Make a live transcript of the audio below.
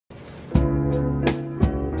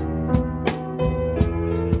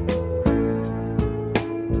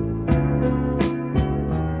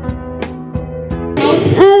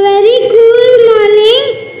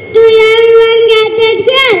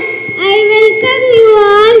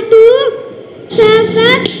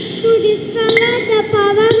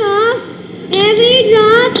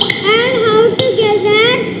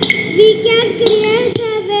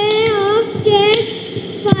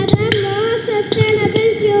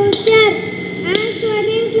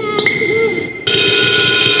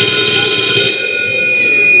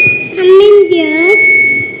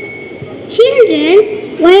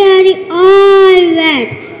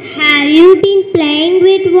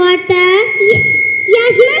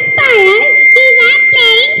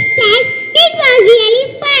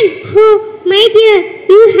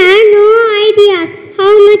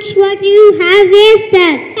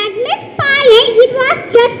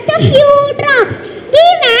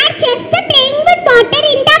just playing with water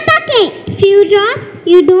in the bucket. Few drops,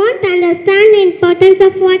 you don't understand the importance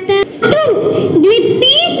of water. 2.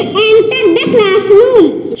 Drippies entered the classroom.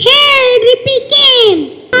 Hey, Drippy came.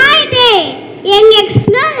 Hi there, young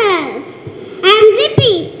explorers. I am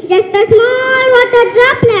Drippy, just a small water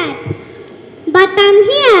droplet. But I'm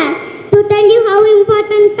here to tell you how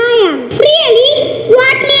important I am. Really?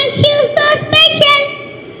 What makes you so special?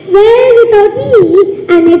 Well, without me,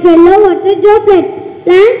 I'm a fellow water droplet.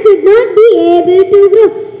 Plants would not be able to grow.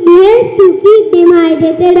 We help to keep them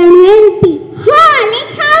hydrated and healthy. Oh,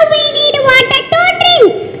 like how we need water to drink.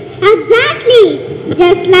 Exactly.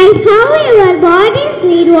 Just like how our bodies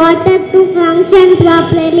need water to function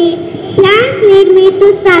properly, plants need me to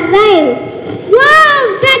survive. Wow,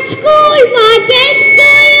 that's cool. What else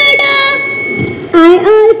do you do? I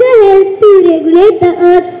also help to regulate the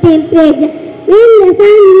Earth's temperature. When the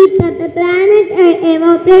sun heats up the planet, I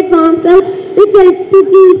evaporate from clouds, which helps to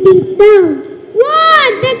cool things down. Wow,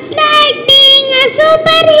 that's like being a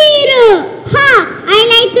superhero. I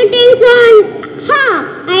like to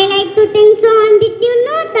think so. Did you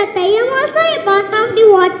know that I am also a part of the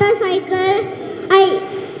water cycle?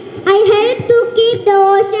 I help to keep the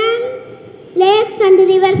ocean, lakes and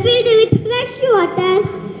rivers filled with fresh water.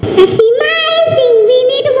 That's amazing. We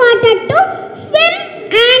need water to swim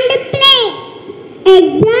and play.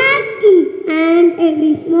 Exactly. And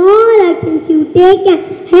every small action you take can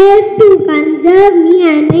help to conserve me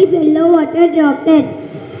and my fellow water droplet.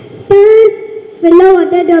 Turn off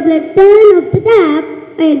the tap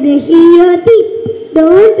while brushing your teeth.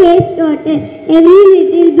 Don't waste water. Every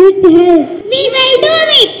little bit helps. We will do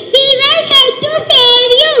it. We will help to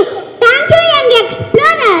save you. Thank you, young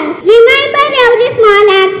explorers. Remember, every small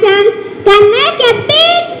actions can make a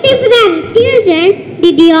big difference. Children,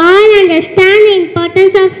 did you all understand the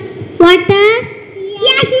importance of water?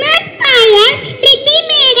 Yes, Miss Payal. Ricky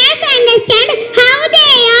made us understand how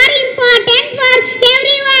they are important for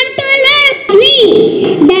everyone to live.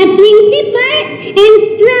 The principal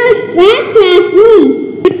enters the classroom.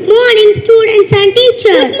 Good morning, students and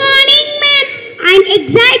teachers. Good morning, ma'am. I'm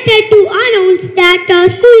excited to announce that our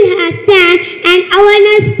school has planned an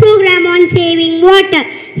awareness program on saving water,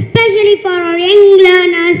 especially for our young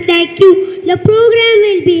learners like you. The program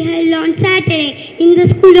will be held on Saturday in the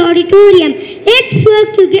school auditorium. Let's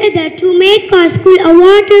work together to make our school a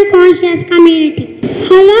water-conscious community.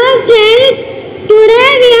 Hello, friends.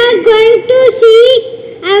 Today we are going to see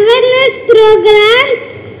awareness program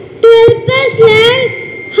to help us learn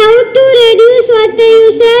how to reduce water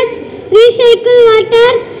usage, recycle water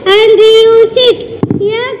and reuse it.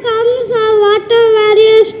 Here comes our water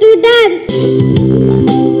warrior students.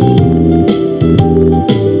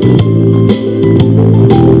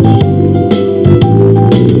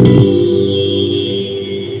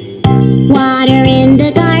 Water in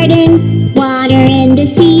the garden, water in the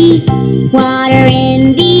sea, water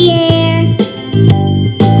in the air.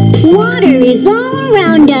 Water is all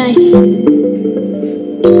around us.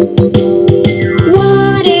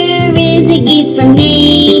 Water is a gift from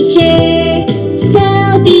nature, so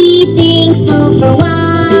be thankful for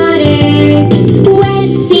water.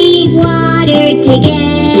 Let's save water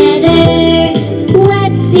together.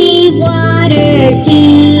 Let's save water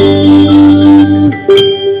together.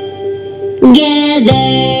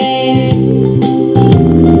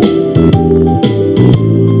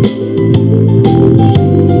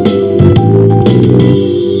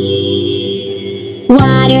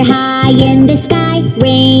 Water high in the sky,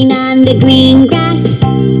 rain on the green grass.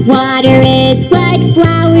 Water is what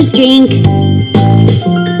flowers drink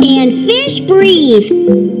and fish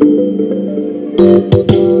breathe.